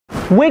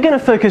We're going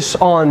to focus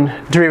on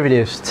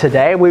derivatives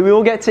today. We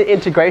will get to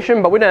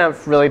integration, but we don't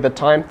have really the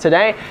time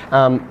today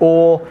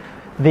or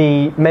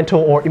the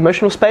mental or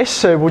emotional space,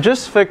 so we'll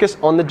just focus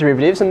on the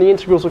derivatives and the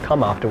integrals will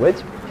come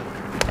afterwards.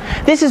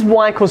 This is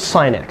y equals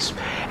sine x.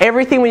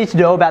 Everything we need to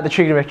know about the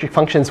trigonometric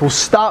functions will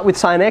start with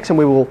sine x and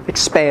we will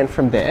expand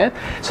from there.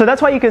 So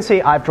that's why you can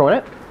see I've drawn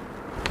it.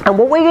 And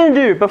what we're going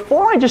to do,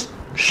 before I just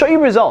show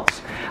you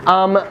results,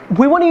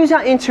 we want to use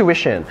our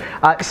intuition.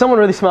 Someone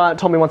really smart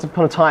told me once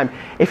upon a time,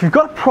 if you've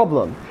got a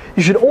problem,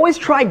 you should always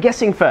try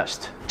guessing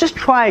first. Just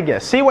try a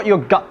guess. See what your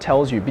gut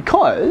tells you,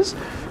 because,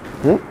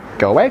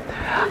 go away.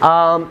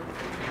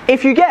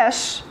 If you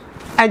guess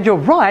and you're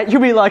right,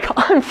 you'll be like,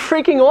 I'm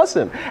freaking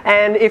awesome.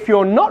 And if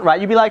you're not right,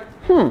 you'll be like,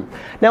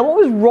 now what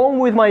was wrong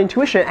with my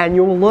intuition? And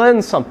you'll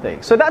learn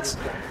something. So that's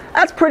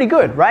pretty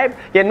good, right?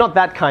 Yeah, not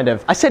that kind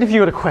of, I said if you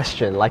had a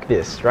question like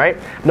this, right?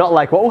 Not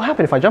like, what will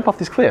happen if I jump off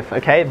this cliff,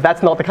 okay?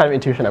 That's not the kind of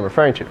intuition I'm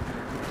referring to.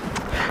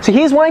 So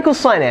here's y equals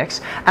sine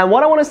x, and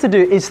what I want us to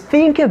do is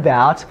think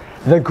about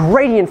the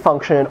gradient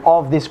function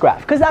of this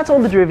graph, because that's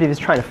all the derivative is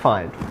trying to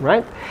find,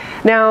 right?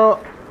 Now,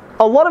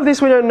 a lot of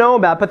this we don't know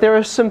about, but there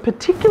are some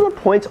particular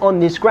points on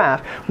this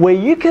graph where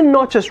you can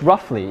not just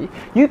roughly,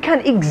 you can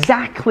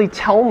exactly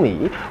tell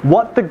me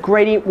what the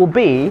gradient will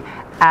be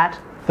at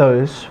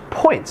those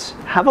points.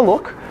 Have a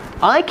look.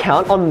 I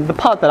count on the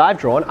part that I've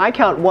drawn, I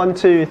count 1,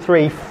 2,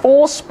 3,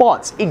 4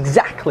 spots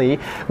exactly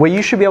where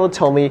you should be able to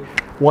tell me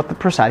what the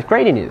precise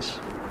gradient is.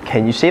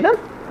 Can you see them?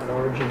 An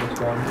origin is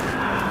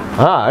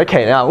one.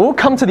 Okay, now we'll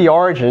come to the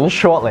origin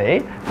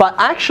shortly, but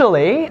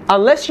actually,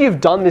 unless you've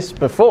done this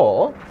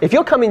before, if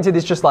you're coming to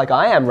this just like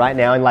I am right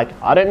now and like,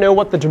 I don't know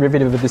what the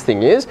derivative of this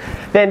thing is,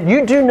 then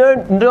you do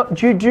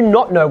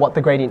not know what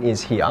the gradient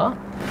is here.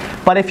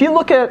 But if you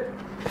look at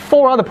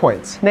 4 other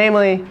points,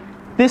 namely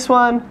this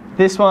one,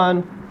 this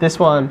one, this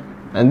one,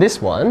 and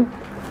this one,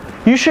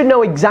 you should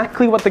know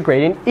exactly what the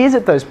gradient is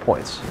at those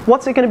points.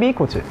 What's it going to be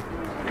equal to?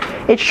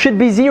 It should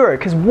be 0,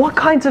 because what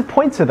kinds of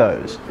points are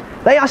those?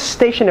 They are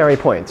stationary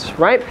points,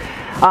 right?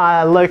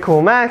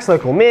 Local max,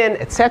 local min,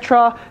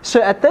 etc.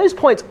 So at those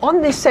points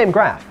on this same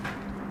graph,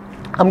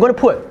 I'm going to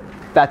put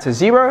that's a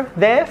 0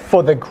 there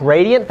for the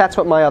gradient. That's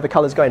what my other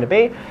color is going to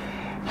be.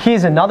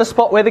 Here's another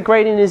spot where the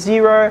gradient is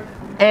 0,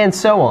 and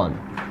so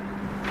on.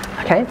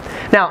 Okay.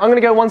 Now I'm going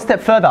to go one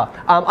step further.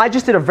 I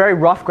just did a very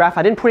rough graph.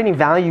 I didn't put any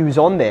values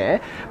on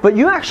there, but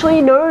you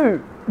actually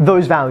know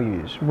those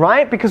values,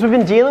 right? Because we've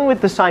been dealing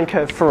with the sine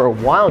curve for a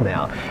while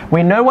now.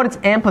 We know what its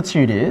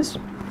amplitude is.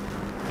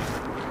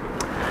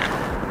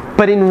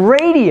 But in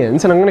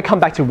radians, and I'm going to come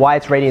back to why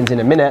it's radians in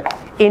a minute,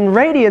 in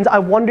radians, I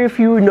wonder if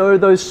you know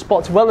those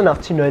spots well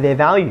enough to know their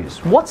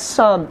values. What's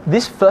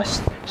this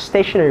first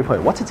stationary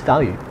point? What's its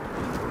value?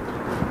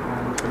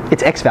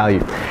 Its x value.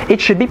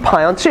 It should be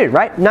pi on 2,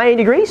 right? 90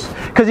 degrees?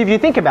 Because if you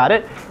think about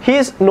it,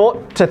 here's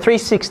 0 to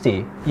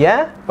 360,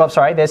 yeah? Oh,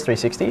 sorry, there's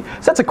 360.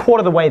 So that's a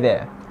quarter of the way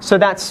there. So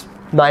that's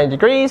 90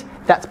 degrees,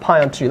 that's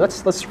pi on 2.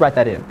 Let's write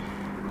that in.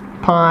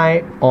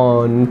 Pi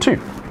on 2,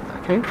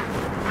 okay?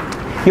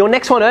 Your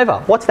next one over,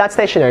 what's that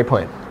stationary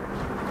point?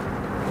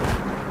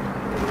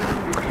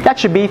 That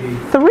should be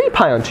 3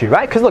 pi on 2,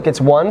 right? Because look,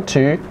 it's 1,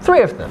 2,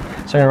 3 of them. So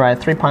I'm going to write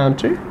 3 pi on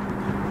 2.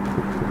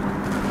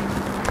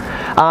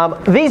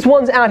 These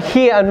ones out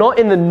here are not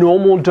in the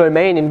normal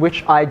domain in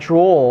which I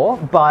draw,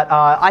 but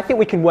I think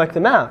we can work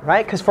them out,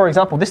 right? Because for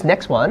example, this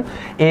next one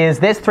is,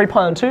 there's 3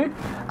 pi on 2,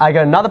 I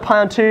got another pi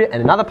on 2,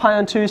 and another pi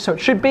on 2, so it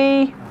should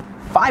be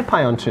 5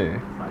 pi on 2.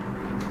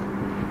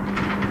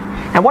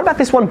 And what about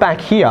this one back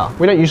here?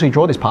 We don't usually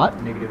draw this part.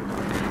 Negative.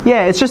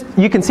 Yeah, it's just,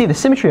 you can see the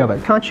symmetry of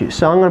it, can't you?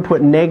 So I'm going to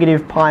put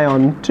negative pi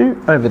on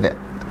 2 over there.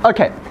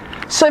 Okay,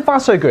 so far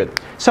so good.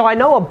 So I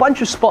know a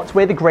bunch of spots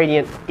where the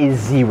gradient is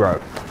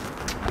 0.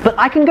 But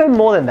I can go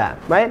more than that,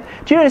 right?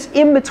 Do you notice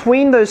in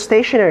between those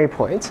stationary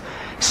points,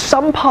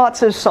 some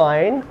parts of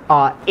sine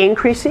are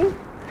increasing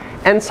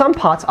and some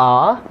parts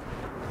are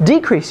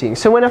decreasing.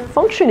 So when a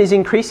function is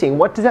increasing,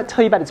 what does that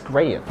tell you about its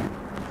gradient?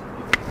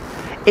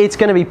 It's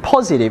going to be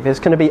positive. It's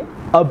going to be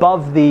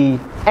above the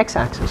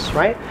x-axis,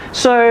 right?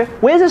 So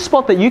where's a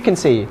spot that you can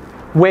see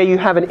where you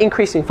have an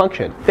increasing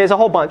function? There's a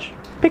whole bunch.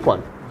 Pick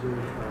one.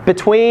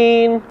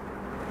 Between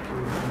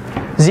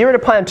 0 to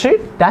pi on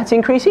 2, that's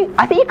increasing.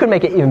 I think you could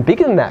make it even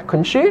bigger than that,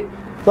 couldn't you?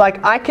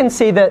 Like, I can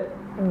see that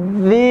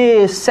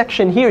this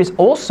section here is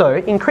also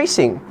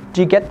increasing.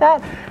 Do you get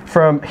that?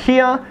 From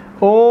here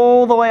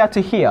all the way up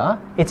to here,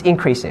 it's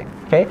increasing,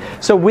 okay?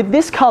 So with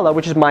this color,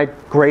 which is my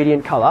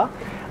gradient color,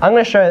 I'm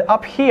going to show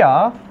up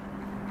here,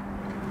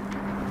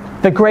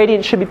 the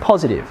gradient should be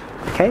positive,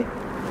 okay?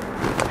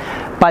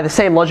 By the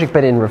same logic,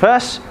 but in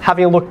reverse,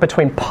 having a look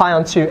between pi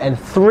on 2 and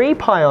 3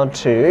 pi on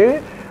 2,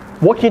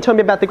 what can you tell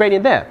me about the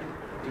gradient there?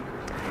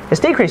 It's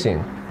decreasing.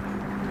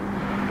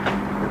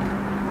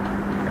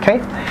 Okay?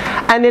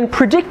 And then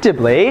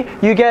predictably,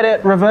 you get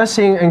it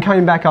reversing and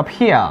coming back up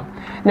here.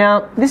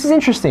 Now, this is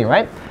interesting,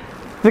 right?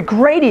 The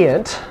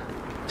gradient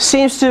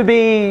seems to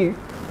be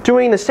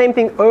doing the same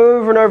thing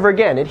over and over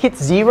again. It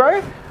hits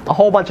 0 a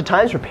whole bunch of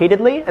times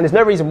repeatedly, and there's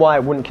no reason why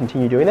it wouldn't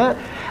continue doing that.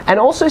 And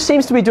also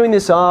seems to be doing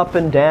this up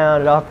and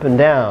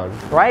down,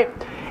 right?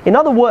 In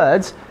other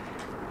words,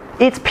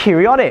 it's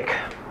periodic.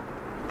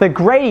 The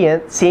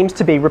gradient seems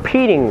to be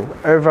repeating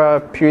over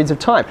periods of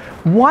time.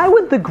 Why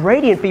would the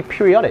gradient be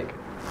periodic?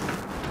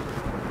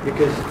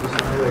 Because the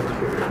sine wave is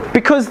periodic.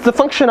 Because the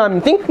function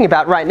I'm thinking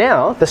about right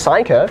now, the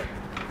sine curve,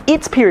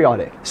 it's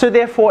periodic. So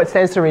therefore it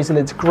stands to reason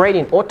that its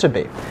gradient ought to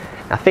be.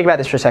 Now think about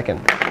this for a second.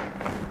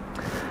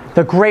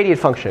 The gradient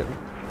function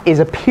is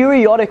a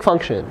periodic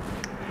function.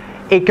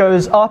 It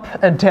goes up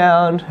and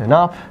down and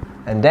up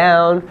and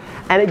down,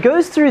 and it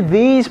goes through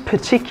these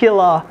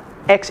particular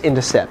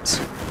x-intercepts,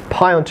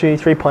 pi on 2,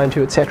 3 pi on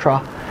 2,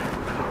 etc.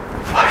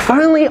 If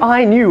only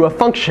I knew a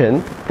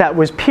function that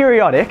was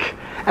periodic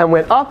and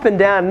went up and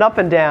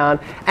down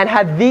and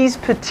had these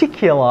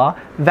particular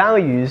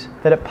values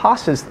that it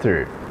passes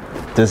through.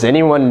 Does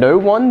anyone know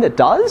one that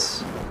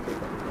does?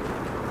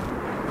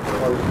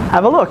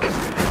 Have a look.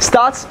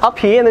 Starts up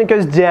here and then it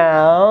goes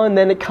down and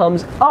then it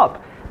comes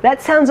up.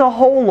 That sounds a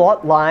whole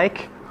lot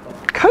like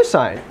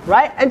cosine,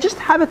 right? And just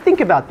have a think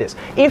about this.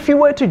 If you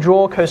were to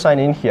draw cosine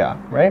in here,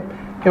 right,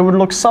 it would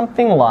look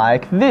something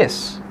like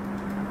this.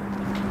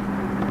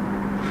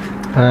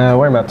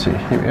 Where am I up to?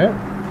 Here we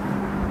go.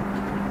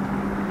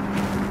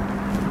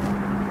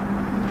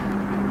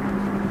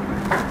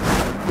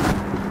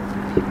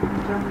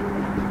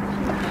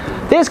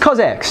 There's cos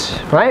x,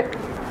 right?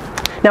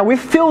 Now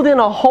we've filled in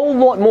a whole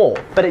lot more,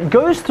 but it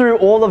goes through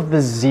all of the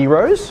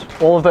zeros,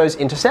 all of those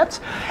intercepts.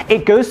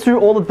 It goes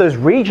through all of those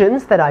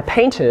regions that I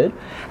painted,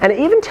 and it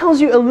even tells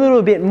you a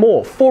little bit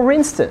more. For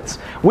instance,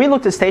 we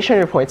looked at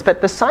stationary points,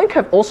 but the sine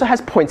curve also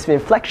has points of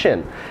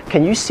inflection.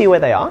 Can you see where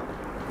they are?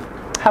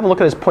 Have a look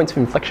at those points of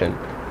inflection.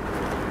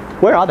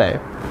 Where are they?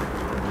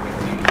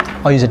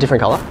 I'll use a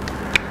different color.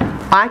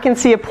 I can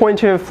see a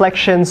point of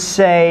inflection,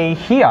 say,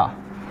 here.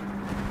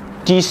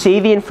 Do you see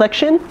the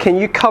inflection? Can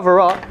you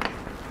cover up?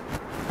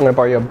 I'm going to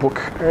borrow your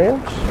book,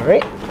 Arian. Sorry.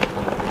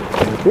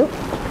 Thank you.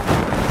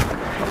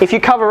 If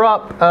you cover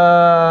up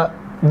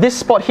this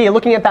spot here,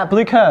 looking at that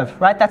blue curve,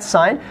 right? That's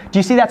sine. Do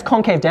you see that's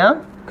concave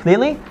down?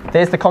 Clearly.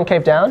 There's the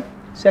concave down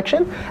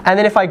section. And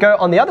then if I go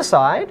on the other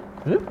side,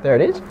 there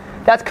it is.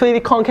 That's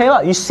clearly concave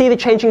up. You see the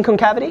change in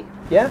concavity?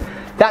 Yeah?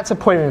 That's a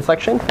point of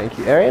inflection. Thank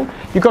you, Arian.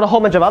 You've got a whole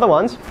bunch of other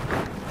ones.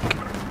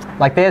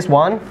 Like there's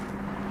one.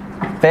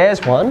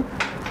 There's one.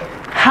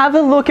 Have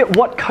a look at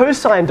what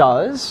cosine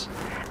does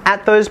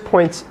at those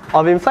points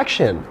of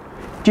inflection.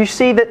 Do you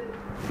see that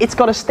it's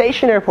got a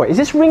stationary point? Is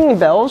this ringing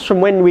bells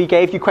from when we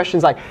gave you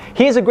questions like,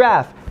 here's a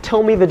graph,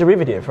 tell me the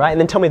derivative, right? And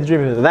then tell me the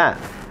derivative of that.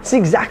 It's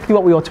exactly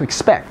what we ought to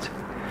expect.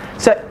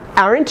 So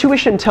our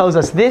intuition tells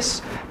us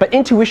this, but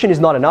intuition is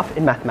not enough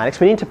in mathematics.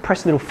 We need to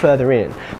press a little further in.